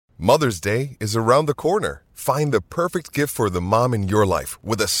Mother's Day is around the corner. Find the perfect gift for the mom in your life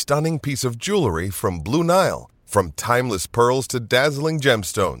with a stunning piece of jewelry from Blue Nile. From timeless pearls to dazzling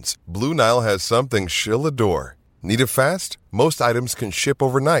gemstones, Blue Nile has something she'll adore. Need it fast? Most items can ship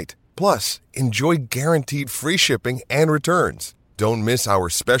overnight. Plus, enjoy guaranteed free shipping and returns. Don't miss our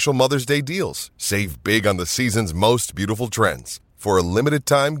special Mother's Day deals. Save big on the season's most beautiful trends. For a limited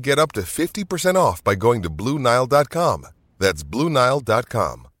time, get up to 50% off by going to BlueNile.com. That's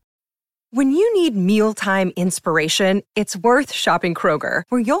BlueNile.com. When you need mealtime inspiration, it's worth shopping Kroger,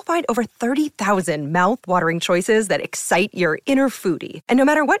 where you'll find over 30,000 mouth-watering choices that excite your inner foodie. And no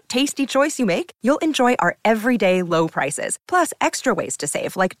matter what tasty choice you make, you'll enjoy our everyday low prices, plus extra ways to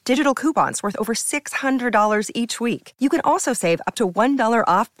save, like digital coupons worth over $600 each week. You can also save up to $1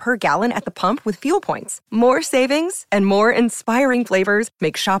 off per gallon at the pump with fuel points. More savings and more inspiring flavors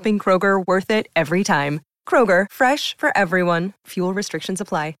make shopping Kroger worth it every time. Kroger, fresh for everyone. Fuel restrictions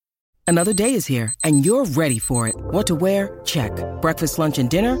apply. Another day is here, and you're ready for it. What to wear? Check. Breakfast, lunch, and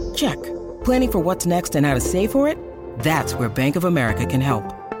dinner? Check. Planning for what's next and how to save for it? That's where Bank of America can help.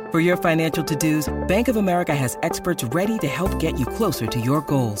 For your financial to-dos, Bank of America has experts ready to help get you closer to your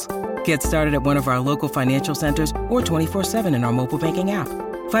goals. Get started at one of our local financial centers or 24/7 in our mobile banking app.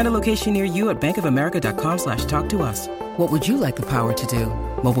 Find a location near you at bankofamerica.com/talktous. What would you like the power to do?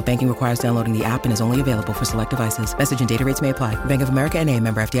 Mobile banking requires downloading the app and is only available for select devices. Message and data rates may apply. Bank of America N.A.,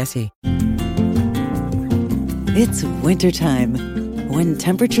 member FDIC. It's wintertime. When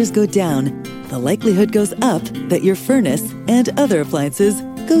temperatures go down, the likelihood goes up that your furnace and other appliances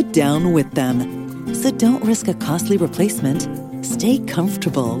go down with them. So don't risk a costly replacement. Stay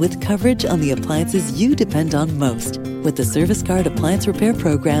comfortable with coverage on the appliances you depend on most with the Service Guard Appliance Repair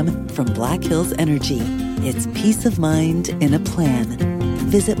Program from Black Hills Energy. It's peace of mind in a plan.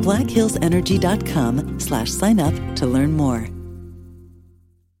 Visit blackhillsenergy.com/sign up to learn more.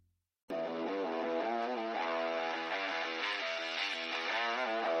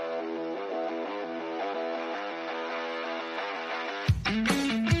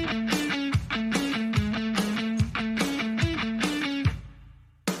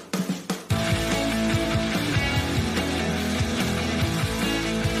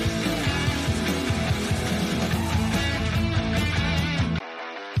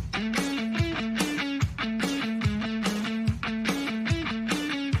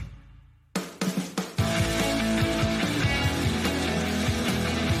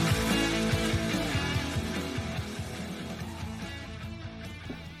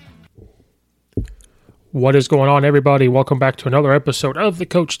 What is going on, everybody? Welcome back to another episode of the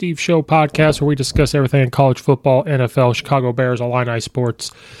Coach Steve Show podcast, where we discuss everything in college football, NFL, Chicago Bears, Illini sports,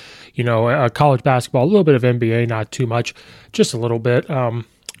 college basketball, a little bit of NBA, not too much, just a little bit.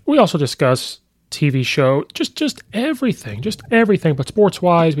 We also discuss TV show, just everything, but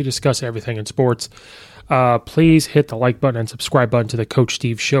sports-wise, we discuss everything in sports. Please hit the like button and subscribe button to the Coach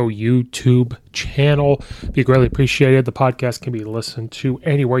Steve Show YouTube channel. Be greatly appreciated. The podcast can be listened to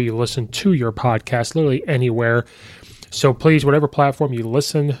anywhere you listen to your podcast, literally anywhere. So please, whatever platform you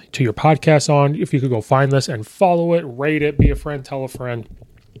listen to your podcast on, if you could go find this and follow it, rate it, be a friend, tell a friend,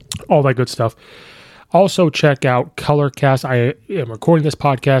 all that good stuff. Also, check out Colorcast. I am recording this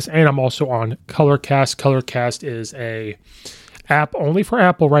podcast, and I'm also on Colorcast. Colorcast is a app only for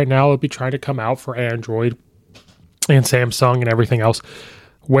Apple right now. It'll be trying to come out for Android and Samsung and everything else,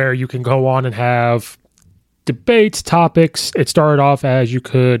 where you can go on and have debates, topics. It started off as you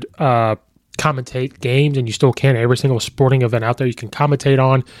could commentate games, and you still can. Every single sporting event out there you can commentate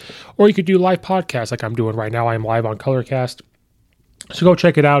on, or you could do live podcasts like I'm doing right now. I am live on Colorcast. So go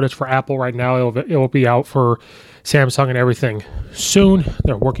check it out. It's for Apple right now. It'll be out for Samsung and everything soon.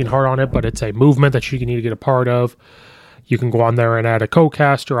 They're working hard on it, but it's a movement that you need to get a part of. You can go on there and add a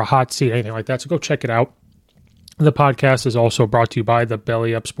co-cast or a hot seat, anything like that. So go check it out. The podcast is also brought to you by the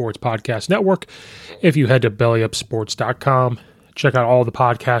Belly Up Sports Podcast Network. If you head to bellyupsports.com, check out all the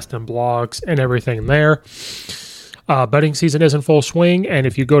podcasts and blogs and everything there. Betting season is in full swing, and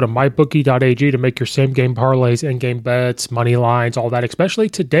if you go to mybookie.ag to make your same-game parlays, in-game bets, money lines, all that, especially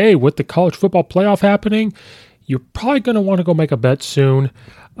today with the college football playoff happening, you're probably going to want to go make a bet soon.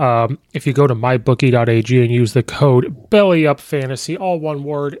 If you go to mybookie.ag and use the code BELLYUPFANTASY, all one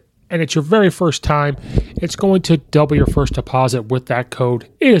word, and it's your very first time, it's going to double your first deposit with that code.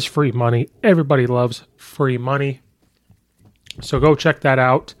 It is free money. Everybody loves free money. So go check that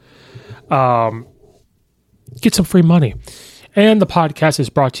out. Get some free money. And the podcast is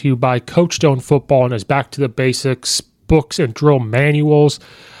brought to you by Coach Stone Football and his Back to the Basics books and drill manuals.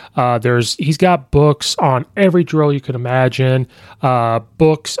 He's got books on every drill you can imagine,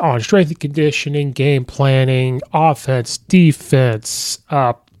 books on strength and conditioning, game planning, offense, defense,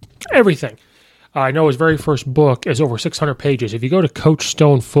 everything. I know his very first book is over 600 pages. If you go to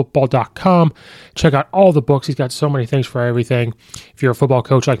CoachStoneFootball.com, check out all the books. He's got so many things for everything. If you're a football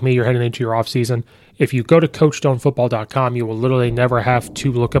coach like me, you're heading into your off season. If you go to CoachStoneFootball.com, you will literally never have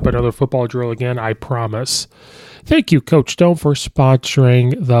to look up another football drill again, I promise. Thank you, Coach Stone, for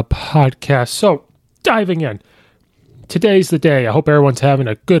sponsoring the podcast. So, diving in. Today's the day. I hope everyone's having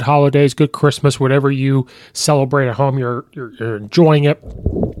a good holidays, good Christmas, whatever you celebrate at home. You're enjoying it.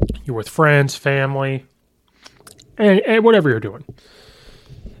 You're with friends, family, and whatever you're doing.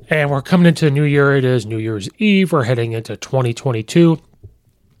 And we're coming into the new year. It is New Year's Eve. We're heading into 2022.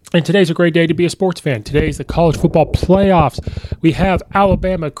 And today's a great day to be a sports fan. Today's the college football playoffs. We have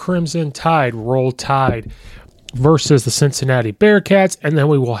Alabama Crimson Tide, Roll Tide, versus the Cincinnati Bearcats, and then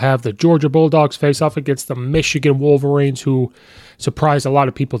we will have the Georgia Bulldogs face off against the Michigan Wolverines, who surprised a lot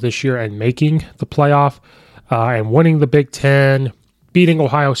of people this year and making the playoff and winning the Big Ten, beating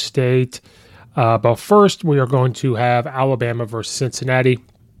Ohio State. But first, we are going to have Alabama versus Cincinnati.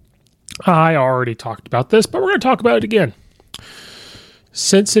 I already talked about this, but we're going to talk about it again.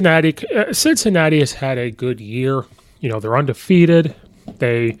 Cincinnati has had a good year. You know, they're undefeated.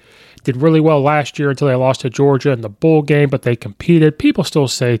 They did really well last year until they lost to Georgia in the bowl game, but they competed. People still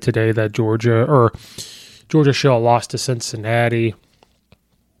say today that Georgia should have lost to Cincinnati.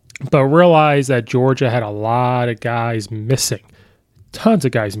 But realize that Georgia had a lot of guys missing. Tons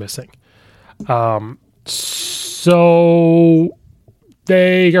of guys missing. So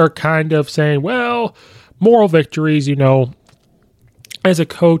they are kind of saying, well, moral victories, you know. As a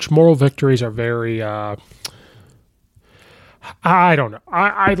coach, moral victories are very... I don't know.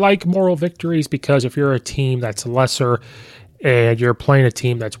 I like moral victories because if you're a team that's lesser and you're playing a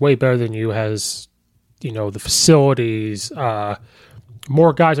team that's way better than you, has, you know, the facilities,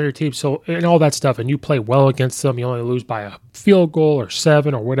 more guys on your team, so and all that stuff, and you play well against them, you only lose by a field goal or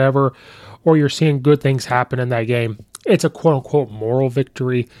 7 or whatever, or you're seeing good things happen in that game, it's a quote-unquote moral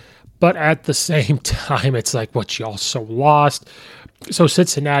victory. But at the same time, it's like, what, you also lost? So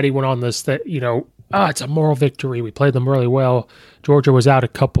Cincinnati went on this, that, you know, it's a moral victory. We played them really well. Georgia was out a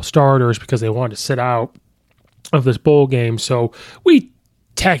couple starters because they wanted to sit out of this bowl game. So we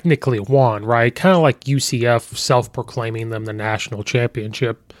technically won, right? Kind of like UCF self-proclaiming them the national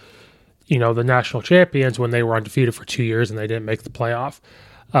championship. You know, the national champions when they were undefeated for 2 years and they didn't make the playoff.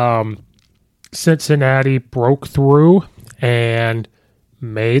 Cincinnati broke through and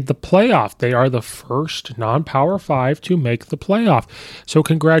made the playoff. They are the first non-Power 5 to make the playoff. So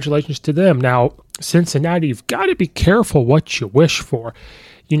congratulations to them. Now, Cincinnati, you've got to be careful what you wish for.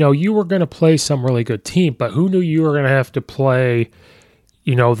 You know, you were going to play some really good team, but who knew you were going to have to play,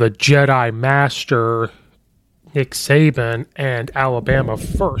 you know, the Jedi Master, Nick Saban, and Alabama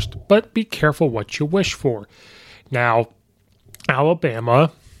first. But be careful what you wish for. Now,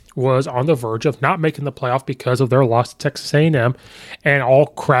 Alabama was on the verge of not making the playoff because of their loss to Texas A&M, and all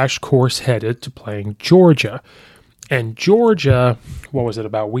crash course headed to playing Georgia. And Georgia, what was it,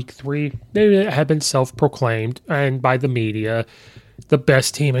 about week 3? They had been self-proclaimed, and by the media, the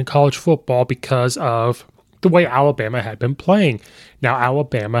best team in college football because of the way Alabama had been playing. Now,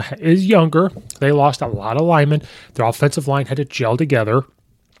 Alabama is younger. They lost a lot of linemen. Their offensive line had to gel together.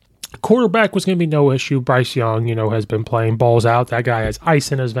 Quarterback was going to be no issue. Bryce Young, you know, has been playing balls out. That guy has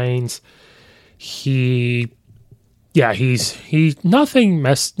ice in his veins. He's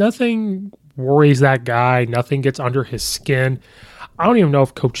nothing worries that guy. Nothing gets under his skin. I don't even know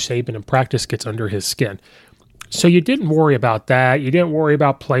if Coach Saban in practice gets under his skin. So you didn't worry about that. You didn't worry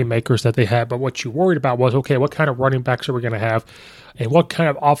about playmakers that they had. But what you worried about was, okay, what kind of running backs are we going to have? And what kind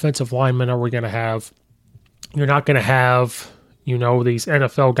of offensive linemen are we going to have? You're not going to have, you know, these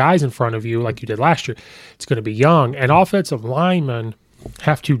NFL guys in front of you like you did last year. It's going to be young. And offensive linemen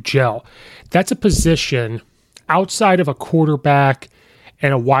have to gel. That's a position outside of a quarterback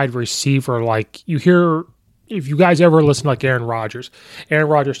and a wide receiver. Like you hear, if you guys ever listen to like Aaron Rodgers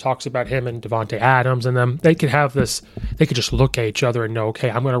talks about him and Devontae Adams and them, they could have this, they could just look at each other and know, okay,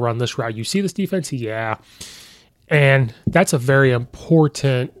 I'm going to run this route. You see this defense? Yeah. And that's a very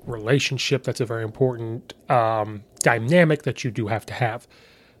important relationship. That's a very important dynamic that you do have to have.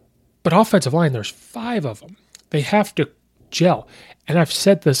 But offensive line, there's 5 of them. They have to gel. And I've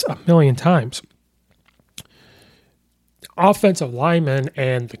said this a million times. Offensive linemen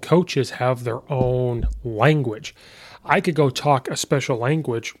and the coaches have their own language. I could go talk a special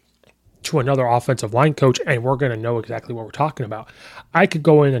language to another offensive line coach, and we're going to know exactly what we're talking about. I could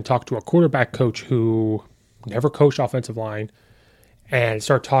go in and talk to a quarterback coach who never coached offensive line, and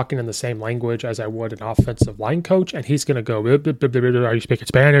start talking in the same language as I would an offensive line coach, and he's going to go, are you speaking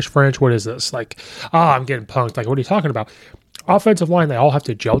Spanish, French? What is this? Like, I'm getting punked. Like, what are you talking about? Offensive line, they all have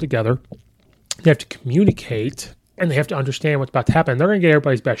to gel together. They have to communicate, and they have to understand what's about to happen. They're going to get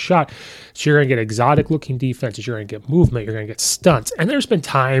everybody's best shot. So you're going to get exotic-looking defenses. You're going to get movement. You're going to get stunts. And there's been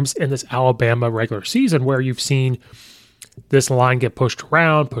times in this Alabama regular season where you've seen this line get pushed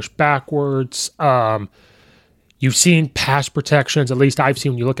around, pushed backwards. You've seen pass protections. At least I've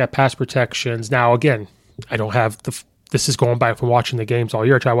seen when you look at pass protections. Now, again, I don't have this is going by from watching the games all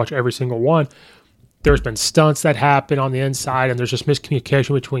year. I try to watch every single one. There's been stunts that happen on the inside, and there's just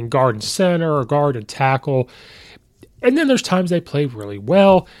miscommunication between guard and center or guard and tackle. And then there's times they play really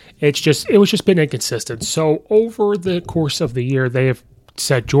well. It was just been inconsistent. So over the course of the year, they have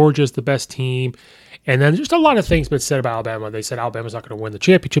said Georgia's the best team. And then just a lot of things been said about Alabama. They said Alabama's not going to win the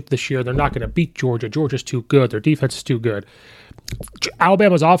championship this year. They're not going to beat Georgia. Georgia's too good. Their defense is too good.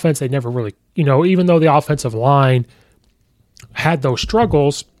 Alabama's offense, they never really, even though the offensive line had those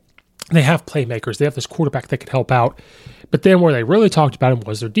struggles, they have playmakers. They have this quarterback that can help out. But then where they really talked about him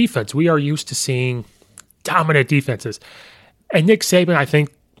was their defense. We are used to seeing dominant defenses. And Nick Saban, I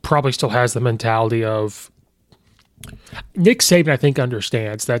think, probably still has the mentality of Nick Saban, I think,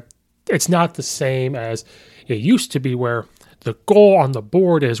 understands that it's not the same as it used to be, where the goal on the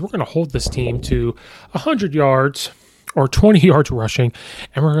board is we're going to hold this team to 100 yards or 20 yards rushing,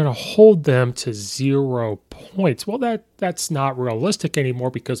 and we're going to hold them to 0 points. Well, that's not realistic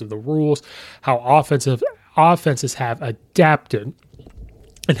anymore because of the rules, how offenses have adapted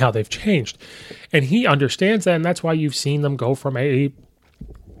and how they've changed. And he understands that, and that's why you've seen them go from a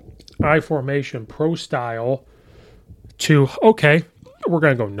I formation pro style to, okay, we're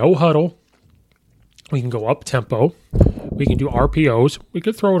going to go no huddle. We can go up tempo. We can do RPOs. We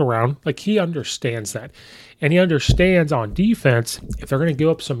could throw it around. Like, he understands that. And he understands on defense, if they're going to give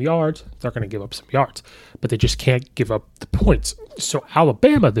up some yards, they're going to give up some yards. But they just can't give up the points. So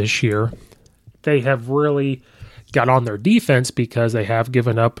Alabama this year, they have really got on their defense because they have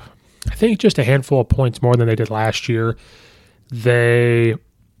given up, I think, just a handful of points more than they did last year. Their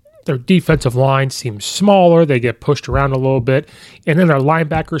defensive line seems smaller. They get pushed around a little bit. And then their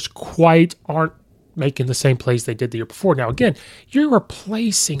linebackers quite aren't making the same plays they did the year before. Now, again, you're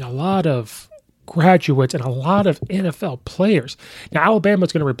replacing a lot of graduates and a lot of NFL players. Now,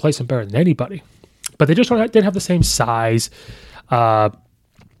 Alabama's going to replace them better than anybody. But they just didn't have the same size.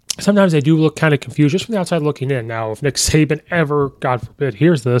 Sometimes they do look kind of confused just from the outside looking in. Now, if Nick Saban ever, God forbid,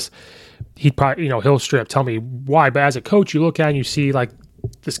 hears this, he'd probably, he'll straight up tell me why. But as a coach, you look at it and you see, like,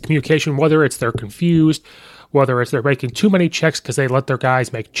 this communication, whether it's they're confused, whether it's they're making too many checks because they let their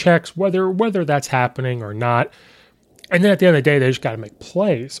guys make checks, whether that's happening or not. And then at the end of the day, they just got to make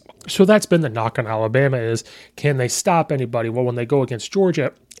plays. So that's been the knock on Alabama is, can they stop anybody? Well, when they go against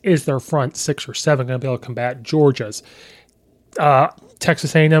Georgia, is their front 6 or 7 going to be able to combat Georgia's?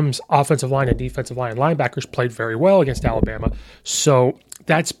 Texas A&M's offensive line and defensive line and linebackers played very well against Alabama. So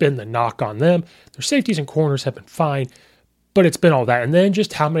that's been the knock on them. Their safeties and corners have been fine. But it's been all that. And then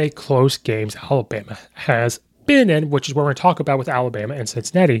just how many close games Alabama has been in, which is what we're going to talk about with Alabama and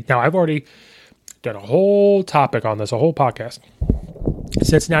Cincinnati. Now, I've already done a whole topic on this, a whole podcast.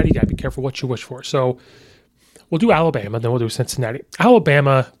 Cincinnati, you got to be careful what you wish for. So we'll do Alabama, then we'll do Cincinnati.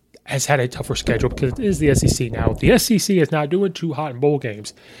 Alabama has had a tougher schedule because it is the SEC now. The SEC is not doing too hot in bowl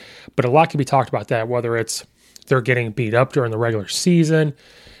games, but a lot can be talked about that, whether it's they're getting beat up during the regular season.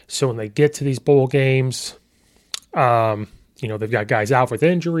 So when they get to these bowl games, they've got guys out with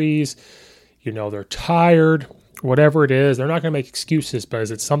injuries, they're tired, whatever it is. They're not going to make excuses, but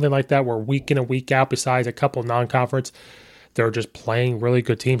is it something like that where week in and week out, besides a couple non-conference, they're just playing really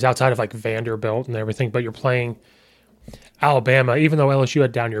good teams outside of like Vanderbilt and everything, but you're playing Alabama, even though LSU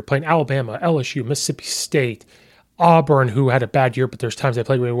had down, you're playing Alabama, LSU, Mississippi State, Auburn, who had a bad year, but there's times they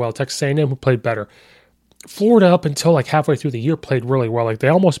played really well, Texas A&M, who played better. Florida, up until like halfway through the year, played really well. Like, they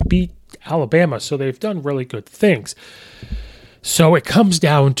almost beat Alabama, so they've done really good things. So it comes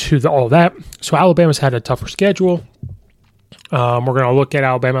down to all that. So Alabama's had a tougher schedule. We're going to look at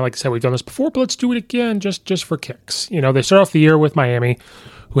Alabama. Like I said, we've done this before, but let's do it again just for kicks. They start off the year with Miami,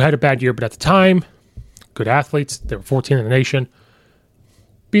 who had a bad year, but at the time, good athletes. They were 14 in the nation.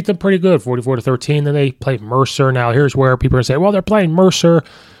 Beat them pretty good, 44-13. Then they played Mercer. Now, here's where people are going to say, well, they're playing Mercer.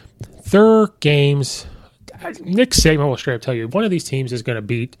 Their games, Nick Saban will straight up tell you, one of these teams is going to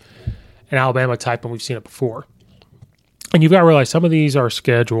beat an Alabama type, and we've seen it before. And you've got to realize some of these are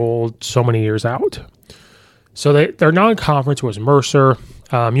scheduled so many years out. So their non-conference was Mercer,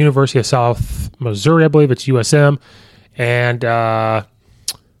 University of South Missouri, I believe it's USM, and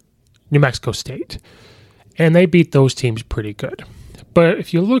New Mexico State. And they beat those teams pretty good. But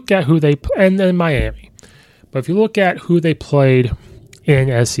if you look at who they – and then Miami. But if you look at who they played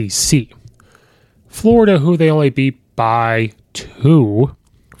in SEC, Florida, who they only beat by 2.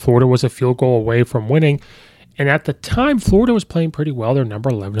 Florida was a field goal away from winning. And at the time, Florida was playing pretty well. They're number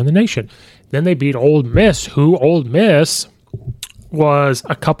 11 in the nation. Then they beat Ole Miss, who Ole Miss was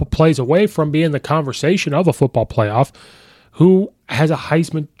a couple plays away from being the conversation of a football playoff, who has a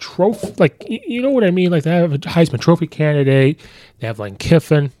Heisman Trophy. Like, you know what I mean? Like, they have a Heisman Trophy candidate. They have Lane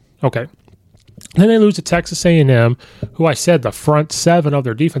Kiffin. Okay. Then they lose to Texas A&M, who I said the front 7 of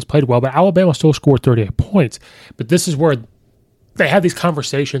their defense played well, but Alabama still scored 38 points. But this is where they had these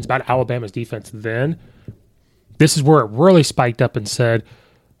conversations about Alabama's defense then. This is where it really spiked up and said,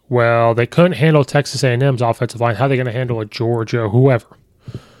 well, they couldn't handle Texas A&M's offensive line. How are they going to handle a Georgia, whoever?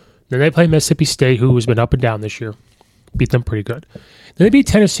 Then they play Mississippi State, who has been up and down this year. Beat them pretty good. Then they beat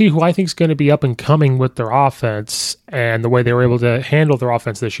Tennessee, who I think is going to be up and coming with their offense and the way they were able to handle their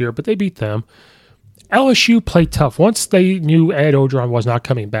offense this year, but they beat them. LSU played tough. Once they knew Ed Orgeron was not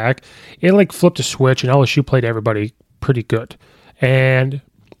coming back, it like flipped a switch, and LSU played everybody pretty good. And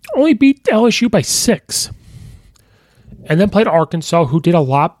only beat LSU by 6. And then played Arkansas, who did a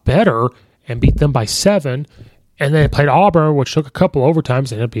lot better, and beat them by 7. And then played Auburn, which took a couple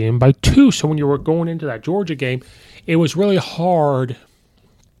overtimes, and ended up being by 2. So when you were going into that Georgia game, it was really hard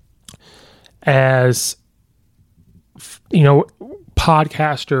as, you know,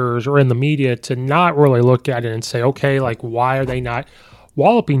 podcasters or in the media to not really look at it and say, okay, like, why are they not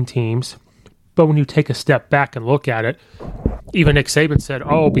walloping teams? But when you take a step back and look at it, even Nick Saban said,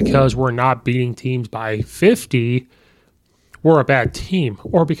 oh, because we're not beating teams by 50, we're a bad team.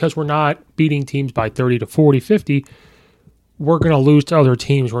 Or because we're not beating teams by 30 to 40, 50, we're going to lose to other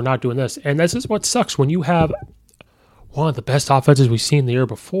teams. We're not doing this. And this is what sucks when you have one of the best offenses we've seen the year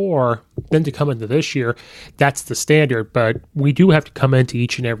before, then to come into this year, that's the standard. But we do have to come into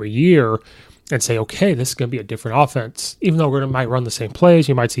each and every year and say, okay, this is going to be a different offense. Even though we might run the same plays,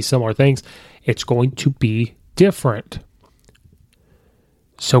 you might see similar things, it's going to be different.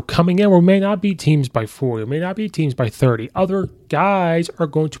 So coming in, we may not beat teams by 40, we may not beat teams by 30. Other guys are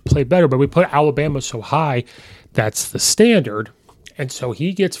going to play better, but we put Alabama so high, that's the standard. And so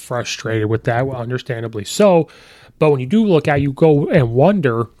he gets frustrated with that, understandably so. But when you do look at, you go and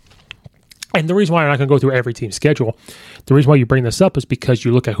wonder, and the reason why I'm not going to go through every team's schedule, the reason why you bring this up is because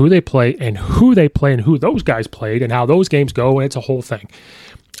you look at who they play and who those guys played and how those games go, and it's a whole thing.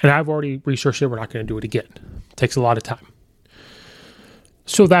 And I've already researched it. We're not going to do it again. It takes a lot of time.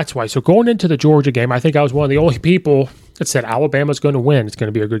 So that's why. So going into the Georgia game, I think I was one of the only people that said Alabama's going to win. It's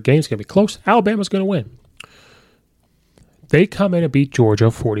going to be a good game. It's going to be close. Alabama's going to win. They come in and beat Georgia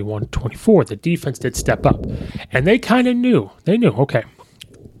 41-24. The defense did step up. And they kind of knew. They knew, okay.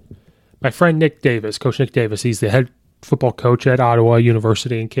 My friend Nick Davis, Coach Nick Davis, he's the head football coach at Ottawa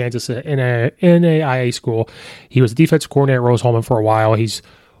University in Kansas in a NAIA school. He was the defensive coordinator at Rose-Hulman for a while. He's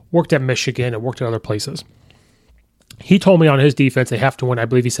worked at Michigan and worked at other places. He told me on his defense they have to win, I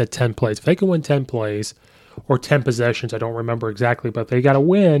believe he said 10 plays. If they can win 10 plays or 10 possessions, I don't remember exactly, but they got to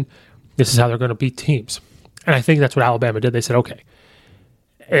win, this is how they're going to beat teams. And I think that's what Alabama did. They said, okay,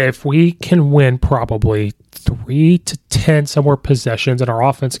 if we can win probably 3 to 10 somewhere possessions and our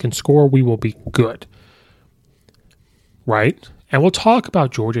offense can score, we will be good. Right? And we'll talk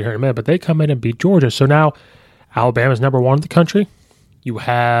about Georgia here in a minute, but they come in and beat Georgia. So now Alabama's number 1 in the country. You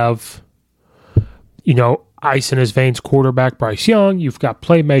have, ice in his veins quarterback Bryce Young. You've got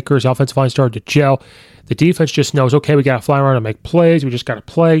playmakers. Offensive line started to gel. The defense just knows, okay, we got to fly around and make plays. We just got to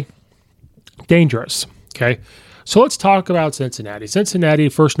play. Dangerous. Okay. So let's talk about Cincinnati. Cincinnati,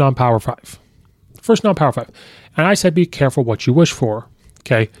 first non-Power 5. First non-Power 5. And I said be careful what you wish for.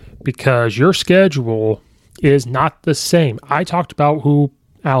 Okay. Because your schedule is not the same. I talked about who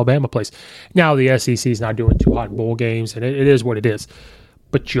Alabama plays. Now the SEC is not doing too hot in bowl games, and it is what it is.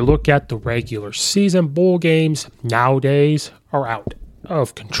 But you look at the regular season bowl games nowadays are out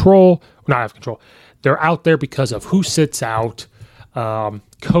of control. Not out of control. They're out there because of who sits out,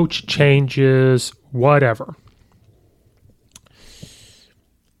 coach changes, whatever.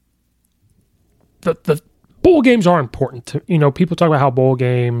 The bowl games are important. People talk about how bowl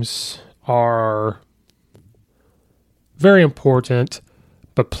games are very important.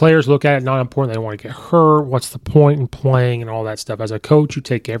 But players look at it not important. They don't want to get hurt. What's the point in playing and all that stuff? As a coach, you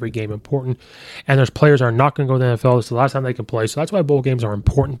take every game important. And there's players that are not going to go to the NFL. This is the last time they can play. So that's why bowl games are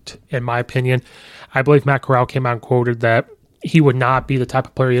important, in my opinion. I believe Matt Corral came out and quoted that he would not be the type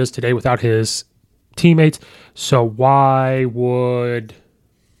of player he is today without his teammates. So why would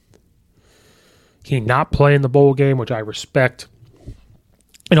he not play in the bowl game, which I respect,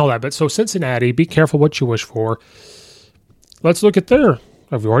 and all that. But so Cincinnati, be careful what you wish for. let's look at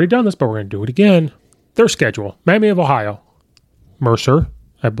we've already done this, but we're going to do it again. Their schedule. Miami of Ohio. Murray State.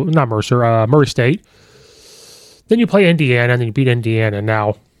 Then you play Indiana, and then you beat Indiana.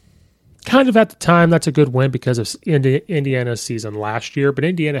 Now, kind of at the time, that's a good win because of Indiana's season last year, but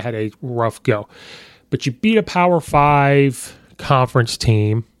Indiana had a rough go. But you beat a Power 5 conference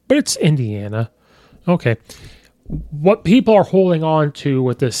team, but it's Indiana. Okay. What people are holding on to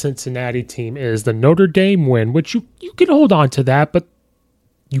with the Cincinnati team is the Notre Dame win, which you can hold on to that, but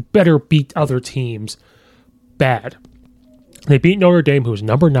you better beat other teams bad. They beat Notre Dame, who's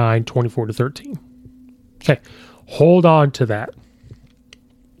number 9, 24-13. Okay, hold on to that.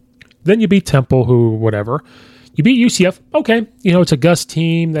 Then you beat Temple, who, whatever. You beat UCF. Okay, it's a Gus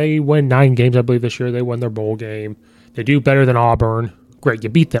team. They win 9 games, I believe, this year. They won their bowl game. They do better than Auburn. Great, you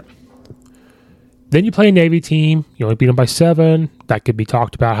beat them. Then you play a Navy team. You only beat them by 7. That could be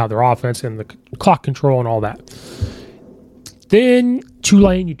talked about, how their offense and the clock control and all that. Then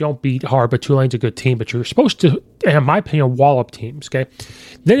Tulane, you don't beat hard, but Tulane's a good team. But you're supposed to, in my opinion, wallop teams, okay?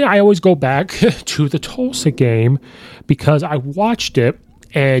 Then I always go back to the Tulsa game because I watched it,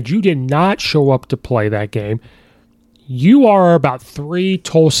 and you did not show up to play that game. You are about 3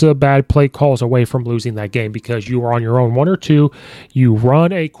 Tulsa bad play calls away from losing that game because you were on your own 1 or 2. You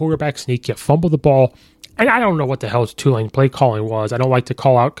run a quarterback sneak, you fumble the ball, and I don't know what the hell Tulane play calling was. I don't like to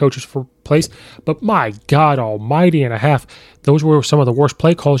call out coaches for plays, but my God almighty and a half, those were some of the worst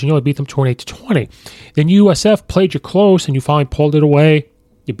play calls, and you only beat them 28-20. Then USF played you close, and you finally pulled it away.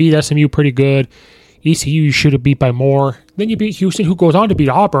 You beat SMU pretty good. ECU, you should have beat by more. Then you beat Houston, who goes on to beat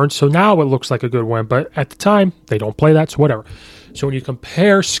Auburn, so now it looks like a good win, but at the time, they don't play that, so whatever. So when you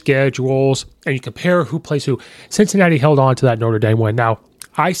compare schedules, and you compare who plays who, Cincinnati held on to that Notre Dame win. Now,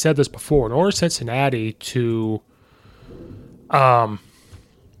 I said this before, in order for Cincinnati to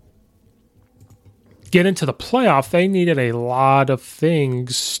get into the playoff, they needed a lot of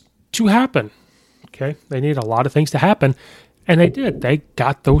things to happen. Okay? They needed a lot of things to happen, and they did. They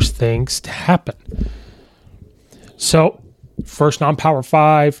got those things to happen. So, first non-Power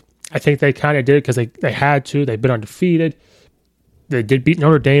 5, I think they kind of did it because they had to. They've been undefeated. They did beat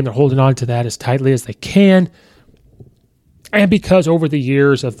Notre Dame. They're holding on to that as tightly as they can. And because over the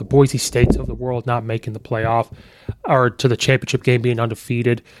years of the Boise States of the world not making the playoff or to the championship game being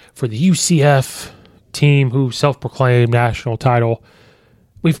undefeated, for the UCF team who self-proclaimed national title,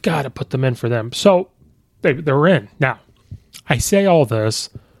 we've got to put them in for them. So they're in. Now, I say all this,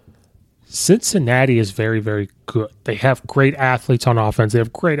 Cincinnati is very, very good. They have great athletes on offense. They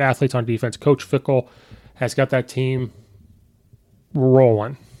have great athletes on defense. Coach Fickell has got that team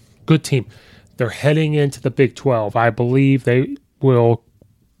rolling. Good team. They're heading into the Big 12. I believe they will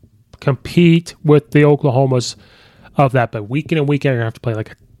compete with the Oklahomas of that. But week in and week out, you're going to have to play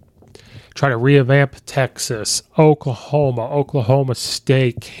try to revamp Texas, Oklahoma, Oklahoma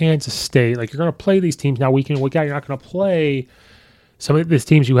State, Kansas State. You're going to play these teams now week in and week out. You're not going to play some of these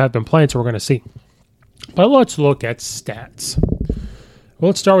teams you have been playing, so we're going to see. But let's look at stats. Well,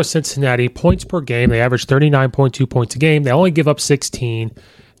 let's start with Cincinnati. Points per game. They average 39.2 points a game. They only give up 16.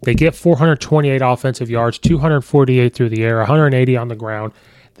 They get 428 offensive yards, 248 through the air, 180 on the ground.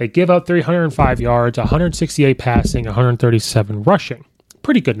 They give up 305 yards, 168 passing, 137 rushing.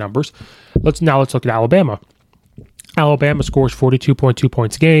 Pretty good numbers. Let's look at Alabama. Alabama scores 42.2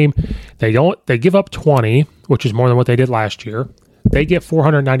 points a game. They give up 20, which is more than what they did last year. They get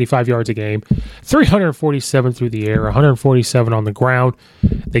 495 yards a game, 347 through the air, 147 on the ground.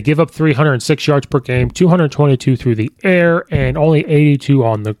 They give up 306 yards per game, 222 through the air, and only 82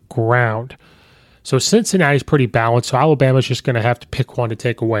 on the ground. So Cincinnati's pretty balanced, so Alabama's just going to have to pick one to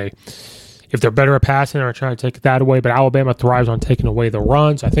take away. If they're better at passing, they're trying to take that away, but Alabama thrives on taking away the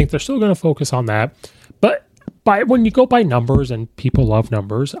runs. I think they're still going to focus on that. But when you go by numbers, and people love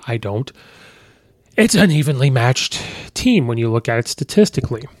numbers, I don't, it's an evenly matched team when you look at it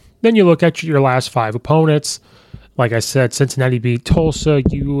statistically. Then you look at your last 5 opponents. Like I said, Cincinnati beat Tulsa,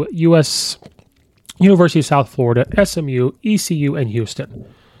 University of South Florida, SMU, ECU, and Houston.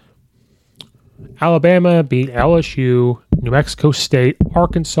 Alabama beat LSU, New Mexico State,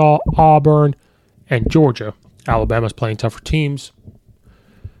 Arkansas, Auburn, and Georgia. Alabama's playing tougher teams.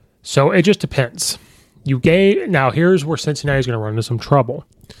 So it just depends. Now here's where Cincinnati's going to run into some trouble.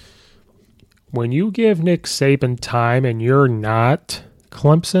 When you give Nick Saban time and you're not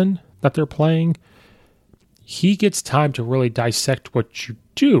Clemson that they're playing, he gets time to really dissect what you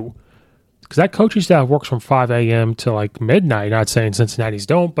do. Because that coaching staff works from 5 a.m. to midnight. Not saying Cincinnati's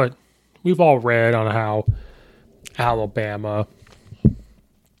don't, but we've all read on how Alabama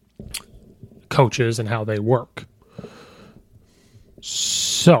coaches and how they work.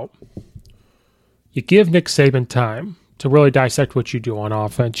 So, you give Nick Saban time to really dissect what you do on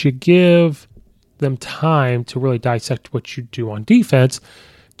offense. You give them time to really dissect what you do on defense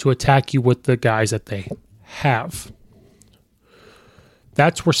to attack you with the guys that they have.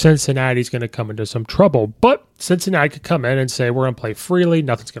 That's where Cincinnati's going to come into some trouble. But Cincinnati could come in and say, we're going to play freely,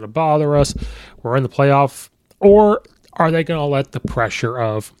 nothing's going to bother us, we're in the playoff. Or are they going to let the pressure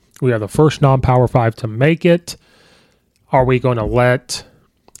of, we are the first non-Power 5 to make it? Are we going to let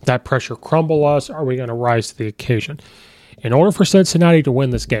that pressure crumble us? Are we going to rise to the occasion? In order for Cincinnati to win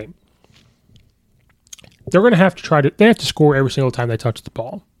this game, they're going to have to they have to score every single time they touch the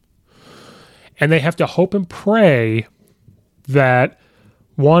ball. And they have to hope and pray that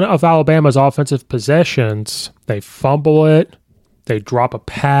one of Alabama's offensive possessions, they fumble it, they drop a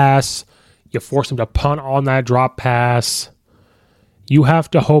pass, you force them to punt on that drop pass. You have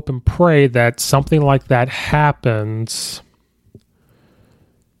to hope and pray that something like that happens.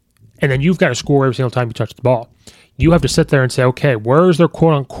 And then you've got to score every single time you touch the ball. You have to sit there and say, okay, where's their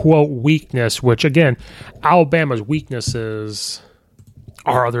quote-unquote weakness? Which, again, Alabama's weaknesses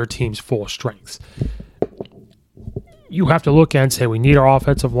are other teams' full strengths. You have to look at and say, we need our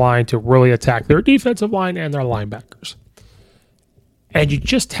offensive line to really attack their defensive line and their linebackers. And you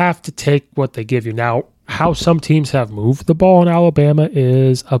just have to take what they give you. Now, how some teams have moved the ball in Alabama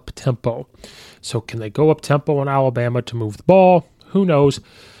is up-tempo. So can they go up-tempo in Alabama to move the ball? Who knows?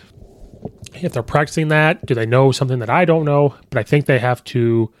 If they're practicing that, do they know something that I don't know? But I think they have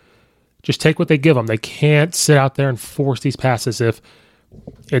to just take what they give them. They can't sit out there and force these passes. If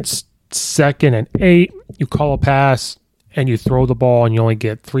it's 2nd and 8, you call a pass and you throw the ball and you only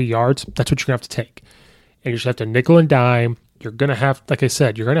get 3 yards, that's what you're going to have to take. And you just have to nickel and dime. You're going to have, like I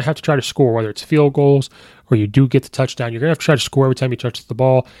said, you're going to have to try to score, whether it's field goals or you do get the touchdown. You're going to have to try to score every time you touch the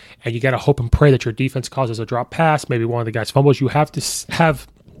ball, and you got to hope and pray that your defense causes a drop pass. Maybe one of the guys fumbles. You have to have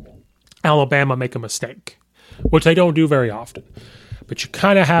Alabama make a mistake, which they don't do very often. But you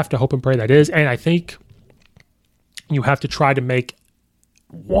kind of have to hope and pray that is. And I think you have to try to make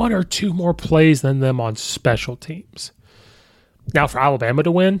 1 or 2 more plays than them on special teams. Now, for Alabama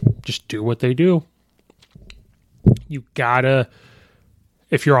to win, just do what they do. You gotta,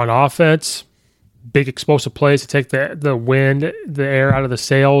 if you're on offense, big explosive plays to take the wind, the air out of the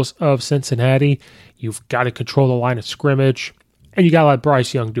sails of Cincinnati. You've got to control the line of scrimmage, and you got to let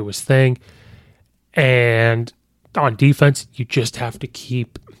Bryce Young do his thing. And on defense, you just have to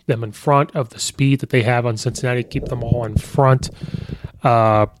keep them in front of the speed that they have on Cincinnati. Keep them all in front.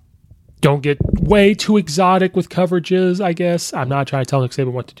 Don't get way too exotic with coverages, I guess. I'm not trying to tell Nick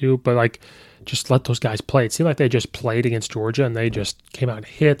Saban what to do, but just let those guys play. It seemed like they just played against Georgia and they just came out and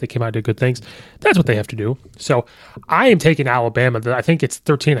hit. They came out and did good things. That's what they have to do. So I am taking Alabama. I think it's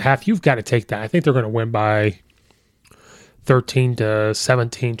 13.5. You've got to take that. I think they're going to win by 13 to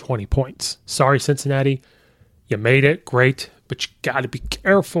 17, 20 points. Sorry, Cincinnati. You made it. Great. But you got to be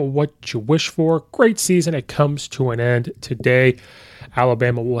careful what you wish for. Great season. It comes to an end today.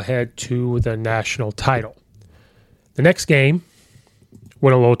 Alabama will head to the national title. The next game,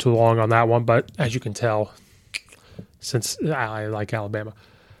 went a little too long on that one, but as you can tell, since I like Alabama,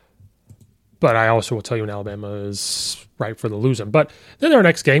 but I also will tell you when Alabama is right for the losing. But then our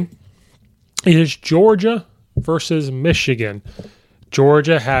next game is Georgia versus Michigan.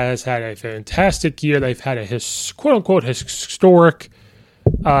 Georgia has had a fantastic year. They've had a quote-unquote historic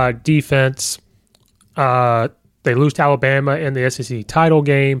defense. They lose to Alabama in the SEC title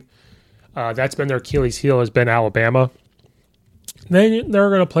game. That's been their Achilles heel, has been Alabama. Then they're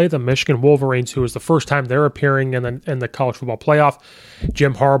going to play the Michigan Wolverines, who is the first time they're appearing in the college football playoff.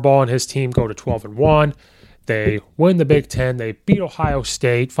 Jim Harbaugh and his team go to 12-1. They win the Big Ten. They beat Ohio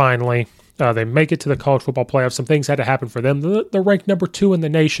State finally. They make it to the college football playoff. Some things had to happen for them. They're ranked number 2 in the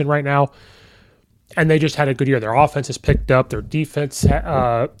nation right now, and they just had a good year. Their offense has picked up. Their defense,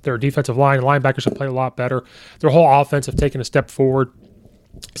 their defensive line and linebackers have played a lot better. Their whole offense have taken a step forward.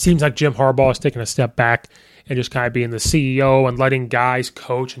 It seems like Jim Harbaugh is taking a step back and just kind of being the CEO and letting guys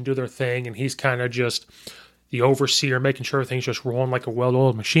coach and do their thing. And he's kind of just the overseer, making sure everything's just rolling like a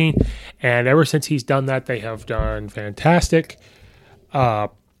well-oiled machine. And ever since he's done that, they have done fantastic. Right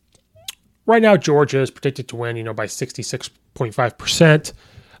now, Georgia is predicted to win, by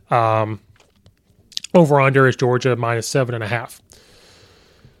 66.5%. Over-under is Georgia minus 7.5.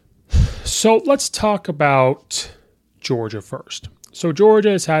 So let's talk about Georgia first. So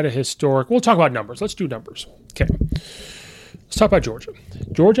Georgia has had a historic... We'll talk about numbers. Let's do numbers. Okay. Let's talk about Georgia.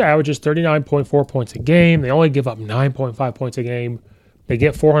 Georgia averages 39.4 points a game. They only give up 9.5 points a game. They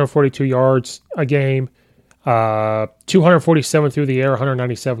get 442 yards a game. 247 through the air,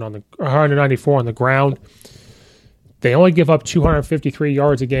 194 on the ground. They only give up 253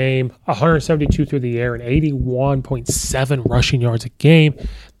 yards a game, 172 through the air, and 81.7 rushing yards a game.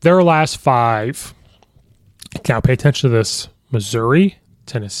 Their last 5, now pay attention to this, Missouri,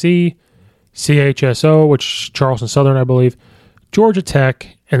 Tennessee, CHSO, which Charleston Southern, I believe, Georgia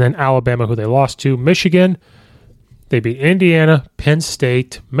Tech, and then Alabama, who they lost to. Michigan, they beat Indiana, Penn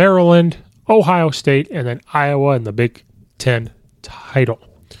State, Maryland, Ohio State, and then Iowa in the Big Ten title.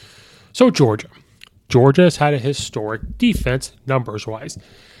 So Georgia has had a historic defense numbers-wise.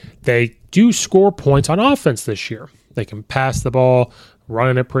 They do score points on offense this year. They can pass the ball,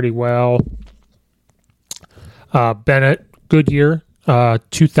 running it pretty well. Bennett, good year,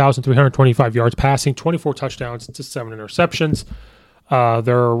 2,325 yards passing, 24 touchdowns to 7 interceptions.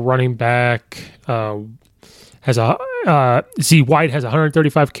 Their running back has Z White has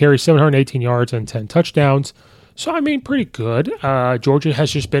 135 carries, 718 yards, and 10 touchdowns. So, I mean, pretty good. Georgia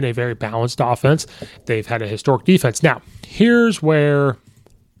has just been a very balanced offense. They've had a historic defense. Now, here's where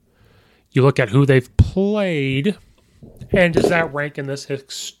you look at who they've played, and does that rank in this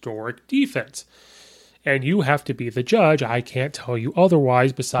historic defense? And you have to be the judge. I can't tell you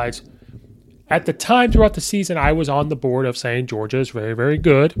otherwise. Besides, at the time throughout the season, I was on the board of saying Georgia is very, very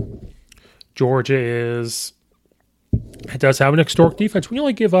good. It does have an historic defense. We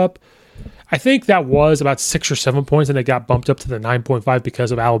only give up, I think that was about 6 or 7 points, and it got bumped up to the 9.5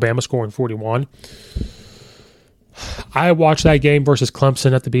 because of Alabama scoring 41. I watched that game versus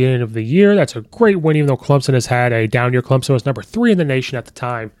Clemson at the beginning of the year. That's a great win, even though Clemson has had a down year. Clemson was number 3 in the nation at the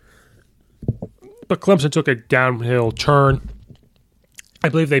time. But Clemson took a downhill turn. I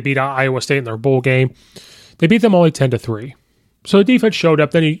believe they beat Iowa State in their bowl game. They beat them only 10-3. So the defense showed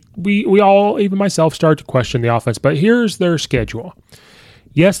up. Then we all, even myself, started to question the offense. But here's their schedule.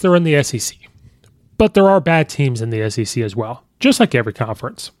 Yes, they're in the SEC. But there are bad teams in the SEC as well. Just like every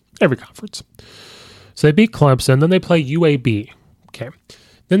conference. So they beat Clemson. Then they play UAB. Okay.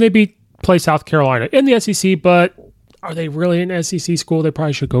 Then they play South Carolina in the SEC. But are they really an SEC school? They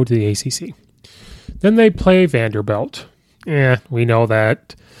probably should go to the ACC. Then they play Vanderbilt. We know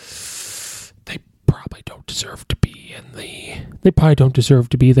that they probably don't deserve to be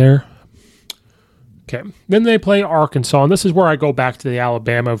there. Okay. Then they play Arkansas, and this is where I go back to the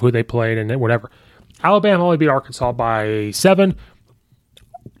Alabama of who they played and whatever. Alabama only beat Arkansas by 7.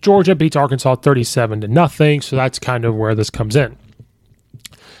 Georgia beats Arkansas 37-0, so that's kind of where this comes in.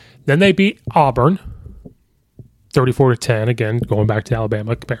 Then they beat Auburn 34-10, again, going back to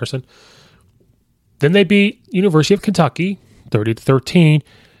Alabama comparison. Then they beat University of Kentucky 30-13,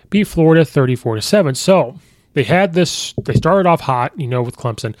 beat Florida 34-7. So they had this, they started off hot, with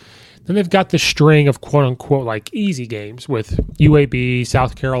Clemson. Then they've got this string of quote-unquote like easy games with UAB,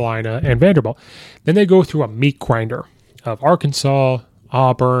 South Carolina, and Vanderbilt. Then they go through a meat grinder of Arkansas,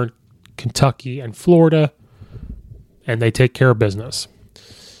 Auburn, Kentucky, and Florida, and they take care of business.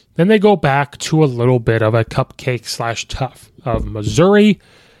 Then they go back to a little bit of a cupcake / tough of Missouri,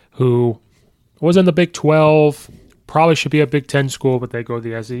 who was in the Big 12, probably should be a Big 10 school, but they go to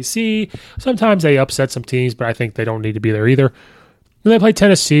the SEC. Sometimes they upset some teams, but I think they don't need to be there either. Then they play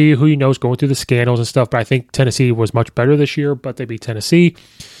Tennessee, who is going through the scandals and stuff, but I think Tennessee was much better this year, but they beat Tennessee.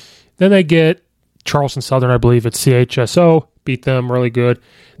 Then they get Charleston Southern, I believe it's CHSO, beat them really good.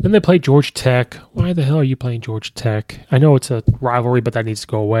 Then they play Georgia Tech. Why the hell are you playing Georgia Tech? I know it's a rivalry, but that needs to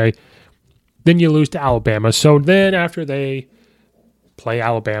go away. Then you lose to Alabama. So then after they play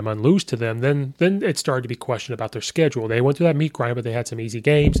Alabama and lose to them, then it started to be questioned about their schedule. They went through that meat grind, but they had some easy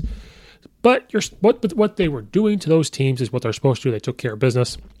games. But what they were doing to those teams is what they're supposed to do. They took care of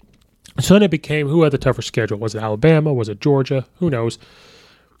business. So then it became, who had the tougher schedule? Was it Alabama? Was it Georgia? Who knows?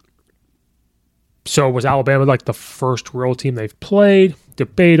 So was Alabama like the first real team they've played?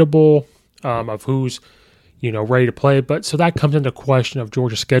 Debatable of who's, ready to play. But so that comes into question of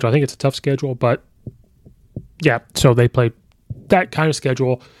Georgia's schedule. I think it's a tough schedule, but yeah, so they played that kind of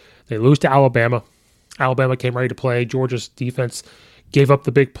schedule. They lose to Alabama. Alabama came ready to play. Georgia's defense gave up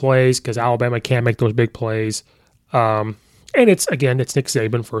the big plays because Alabama can't make those big plays. And it's Nick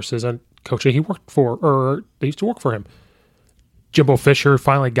Saban versus a coach that he worked for, or they used to work for him. Jimbo Fisher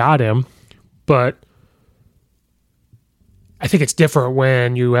finally got him, but I think it's different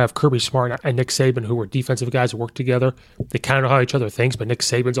when you have Kirby Smart and Nick Saban, who were defensive guys who work together. They kind of know how each other thinks, but Nick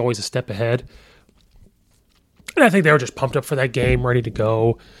Saban's always a step ahead. And I think they were just pumped up for that game, ready to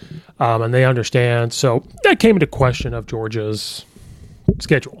go, and they understand. So that came into question of Georgia's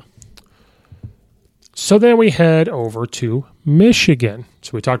schedule. So then we head over to Michigan.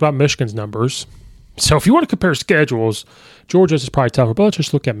 So we talked about Michigan's numbers. So if you want to compare schedules, Georgia's is probably tougher, but let's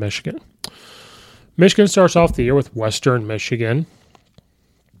just look at Michigan. Michigan starts off the year with Western Michigan.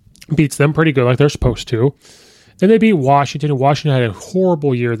 Beats them pretty good like they're supposed to. Then they beat Washington, and Washington had a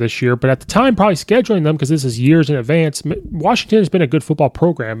horrible year this year. But at the time, probably scheduling them, because this is years in advance, Washington has been a good football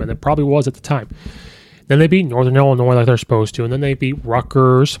program, and it probably was at the time. Then they beat Northern Illinois like they're supposed to, and then they beat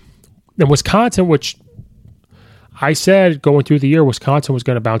Rutgers. And Wisconsin, which I said going through the year, Wisconsin was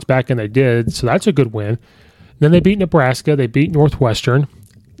going to bounce back, and they did, so that's a good win. Then they beat Nebraska. They beat Northwestern.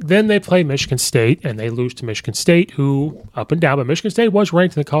 Then they play Michigan State, and they lose to Michigan State, who, up and down, but Michigan State was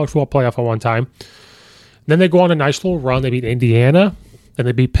ranked in the college football playoff at one time. Then they go on a nice little run. They beat Indiana. Then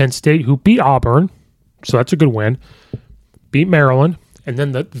they beat Penn State, who beat Auburn. So that's a good win. Beat Maryland. And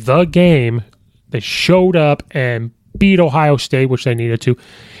then the game, they showed up and beat Ohio State, which they needed to.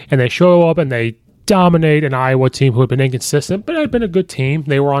 And they show up and they dominate an Iowa team who had been inconsistent, but had been a good team.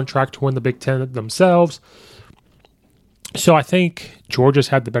 They were on track to win the Big Ten themselves. So I think Georgia's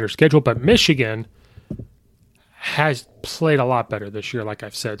had the better schedule, but Michigan has played a lot better this year, like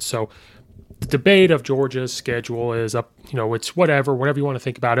I've said. So the debate of Georgia's schedule is up, it's whatever you want to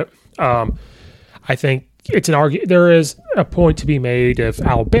think about it. I think it's an argument. There is a point to be made if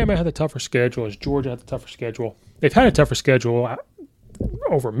Alabama had the tougher schedule, as Georgia had the tougher schedule. They've had a tougher schedule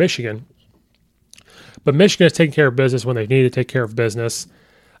over Michigan, but Michigan has taken care of business when they need to take care of business.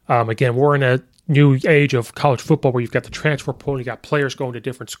 Again, we're in a new age of college football where you've got the transfer portal, you got players going to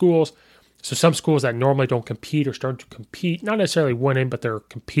different schools. So some schools that normally don't compete are starting to compete, not necessarily winning, but they're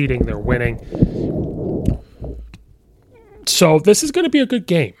competing, they're winning. So this is going to be a good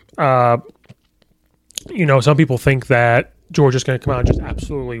game. Some people think that Georgia's going to come out and just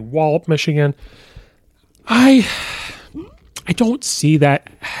absolutely wallop Michigan. I don't see that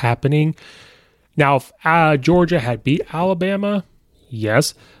happening. Now, if Georgia had beat Alabama,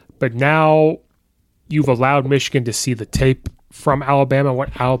 yes, but now you've allowed Michigan to see the tape from Alabama,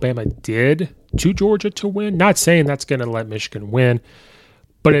 what Alabama did to Georgia to win. Not saying that's going to let Michigan win,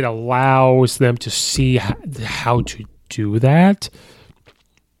 but it allows them to see how to do that.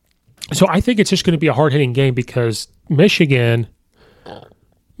 So I think it's just going to be a hard-hitting game because Michigan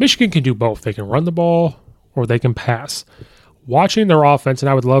can do both. They can run the ball or they can pass. Watching their offense, and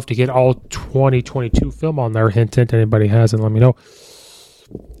I would love to get all 2022 film on there. Hint, anybody hasn't, let me know.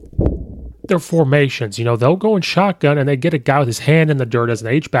 Their formations, they'll go in shotgun and they get a guy with his hand in the dirt as an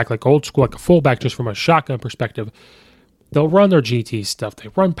H-back, like old school, like a fullback, just from a shotgun perspective. They'll run their GT stuff. They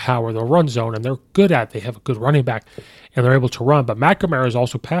run power. They'll run zone, and they're good at it. They have a good running back, and they're able to run. But McNamara has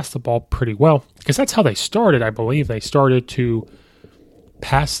also passed the ball pretty well because that's how they started, I believe. They started to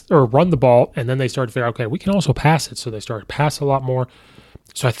pass or run the ball, and then they started to figure out, okay, we can also pass it. So they started to pass a lot more.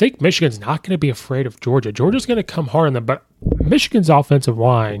 So I think Michigan's not going to be afraid of Georgia. Georgia's going to come hard on them, but Michigan's offensive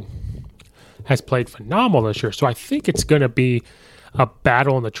line has played phenomenal this year. So I think it's going to be a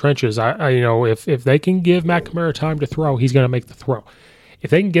battle in the trenches. If they can give McNamara time to throw, he's going to make the throw.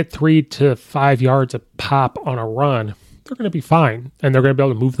 If they can get 3 to 5 yards a pop on a run, they're going to be fine, and they're going to be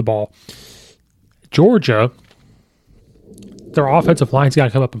able to move the ball. Georgia, their offensive line's got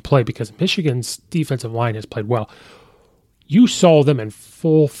to come up and play because Michigan's defensive line has played well. You saw them in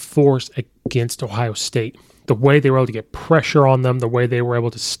full force against Ohio State. The way they were able to get pressure on them, the way they were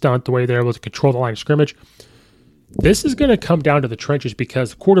able to stunt, the way they were able to control the line of scrimmage. This is going to come down to the trenches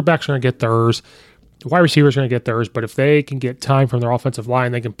because the quarterbacks are going to get theirs, the wide receivers are going to get theirs, but if they can get time from their offensive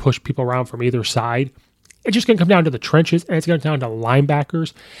line, they can push people around from either side. It's just going to come down to the trenches, and it's going to come down to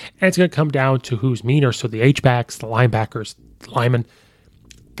linebackers, and it's going to come down to who's meaner, so the H-backs, the linebackers, the linemen.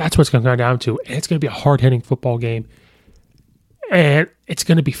 That's what it's going to come down to, and it's going to be a hard-hitting football game, and it's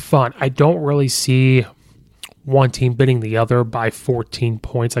going to be fun. I don't really see one team beating the other by 14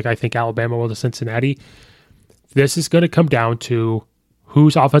 points like I think Alabama will to Cincinnati. This is going to come down to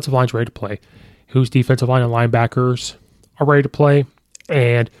whose offensive line is ready to play, whose defensive line and linebackers are ready to play,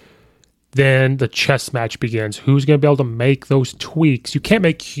 and then the chess match begins. Who's going to be able to make those tweaks? You can't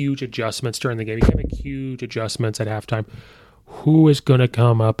make huge adjustments during the game. You can't make huge adjustments at halftime. Who is going to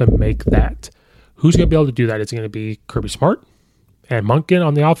come up and make that? Who's going to be able to do that? Is it going to be Kirby Smart and Monken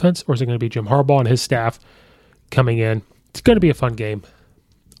on the offense, or is it going to be Jim Harbaugh and his staff coming in? It's going to be a fun game.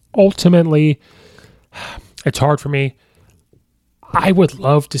 Ultimately, it's hard for me. I would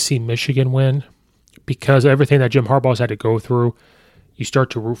love to see Michigan win because of everything that Jim Harbaugh's had to go through. You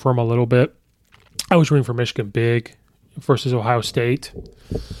start to root for him a little bit. I was rooting for Michigan big versus Ohio State.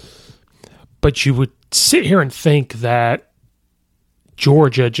 But you would sit here and think that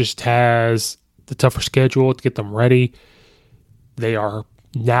Georgia just has the tougher schedule to get them ready. They are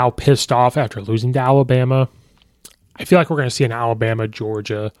now pissed off after losing to Alabama. I feel like we're going to see an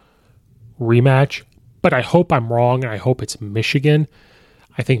Alabama-Georgia rematch, but I hope I'm wrong, and I hope it's Michigan.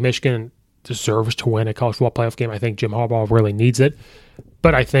 I think Michigan deserves to win a college football playoff game. I think Jim Harbaugh really needs it.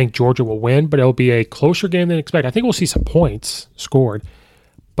 But I think Georgia will win, but it'll be a closer game than expected. I think we'll see some points scored,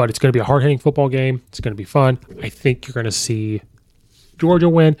 but it's going to be a hard-hitting football game. It's going to be fun. I think you're going to see Georgia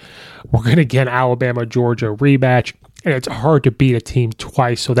win. We're going to get an Alabama-Georgia rematch, and it's hard to beat a team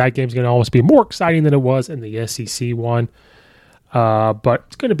twice, so that game's going to almost be more exciting than it was in the SEC one. But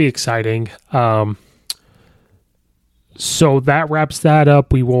it's going to be exciting. So that wraps that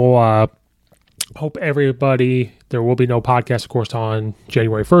up. We will hope everybody, there will be no podcast, of course, on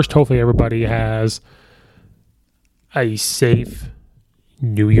January 1st. Hopefully everybody has a safe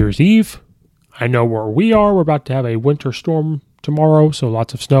New Year's Eve. I know where we are. We're about to have a winter storm tomorrow, so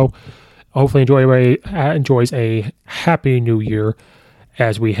lots of snow. Hopefully everybody enjoys a happy new year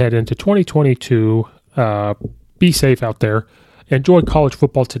as we head into 2022. Be safe out there. Enjoy college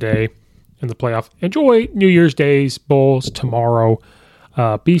football today in the playoff. Enjoy New Year's Day's bowls tomorrow.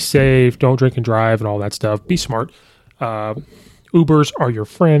 Be safe. Don't drink and drive and all that stuff. Be smart. Ubers are your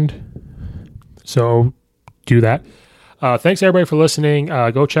friend, so do that. Thanks everybody for listening.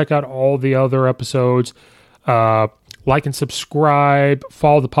 Go check out all the other episodes. Like and subscribe.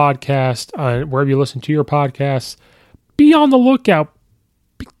 Follow the podcast wherever you listen to your podcasts. Be on the lookout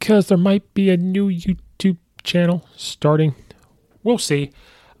because there might be a new YouTube channel starting. We'll see.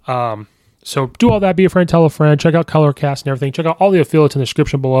 So do all that. Be a friend, tell a friend. Check out Colorcast and everything. Check out all the affiliates in the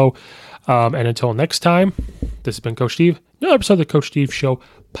description below. And until next time, this has been Coach Steve. Another episode of the Coach Steve Show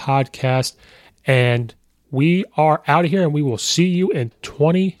podcast. And we are out of here, and we will see you in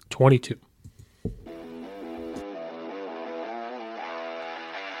 2022.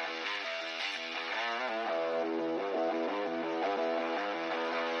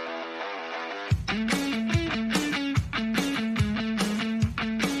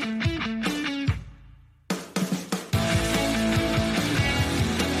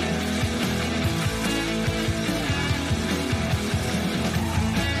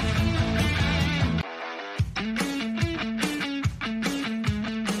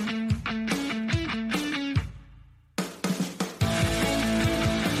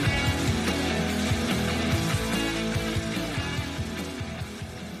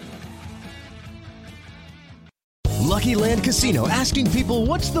 Lucky Land Casino, asking people,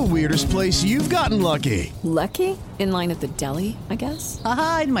 what's the weirdest place you've gotten lucky? Lucky? In line at the deli, I guess?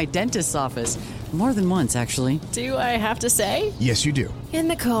 Aha, in my dentist's office. More than once, actually. Do I have to say? Yes, you do. In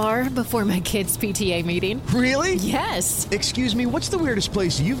the car before my kids' PTA meeting. Really? Yes. Excuse me, what's the weirdest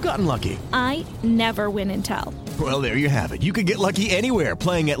place you've gotten lucky? I never win and tell. Well, there you have it. You can get lucky anywhere,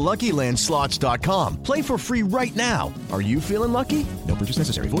 playing at LuckyLandSlots.com. Play for free right now. Are you feeling lucky? No purchase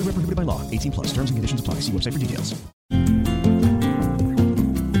necessary. Void where prohibited by law. 18+. Terms and conditions apply. See website for details.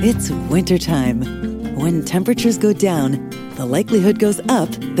 It's wintertime. When temperatures go down, the likelihood goes up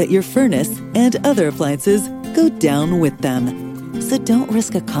that your furnace and other appliances go down with them. So don't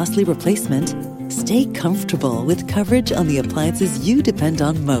risk a costly replacement. Stay comfortable with coverage on the appliances you depend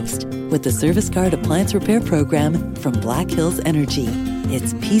on most with the Service Guard Appliance Repair Program from Black Hills Energy.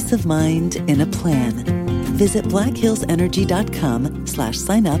 It's peace of mind in a plan. Visit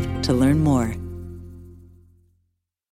blackhillsenergy.com/sign up to learn more.